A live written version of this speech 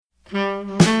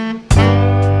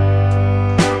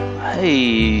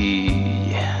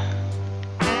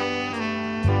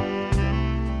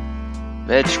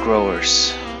veg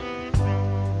growers,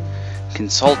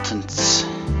 consultants.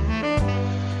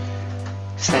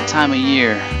 It's that time of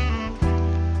year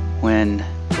when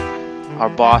our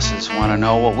bosses want to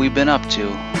know what we've been up to.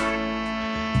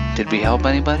 Did we help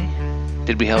anybody?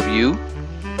 Did we help you?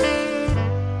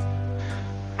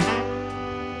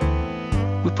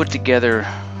 We put together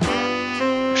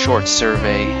a short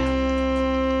survey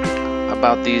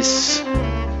about these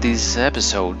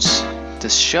episodes,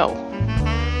 this show,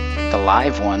 the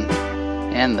live one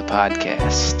and the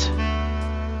podcast.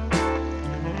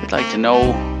 We'd like to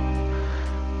know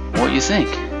what you think.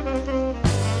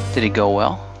 Did it go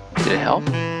well? Did it help?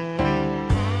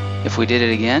 If we did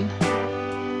it again,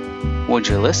 would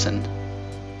you listen?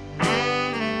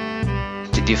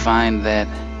 Did you find that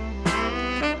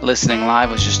listening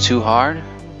live was just too hard?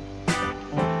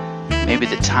 Maybe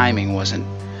the timing wasn't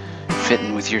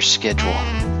fitting with your schedule.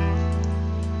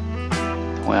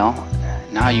 Well,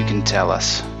 now you can tell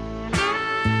us.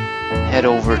 Head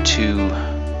over to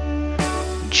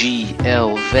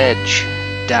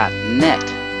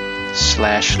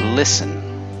glveg.net/listen.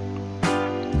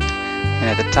 And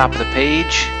at the top of the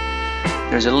page,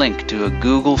 there's a link to a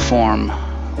Google form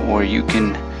where you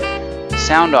can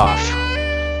sound off.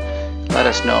 Let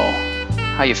us know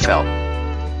how you felt.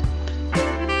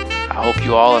 I hope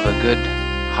you all have a good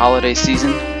holiday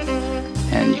season,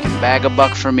 and you can bag a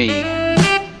buck for me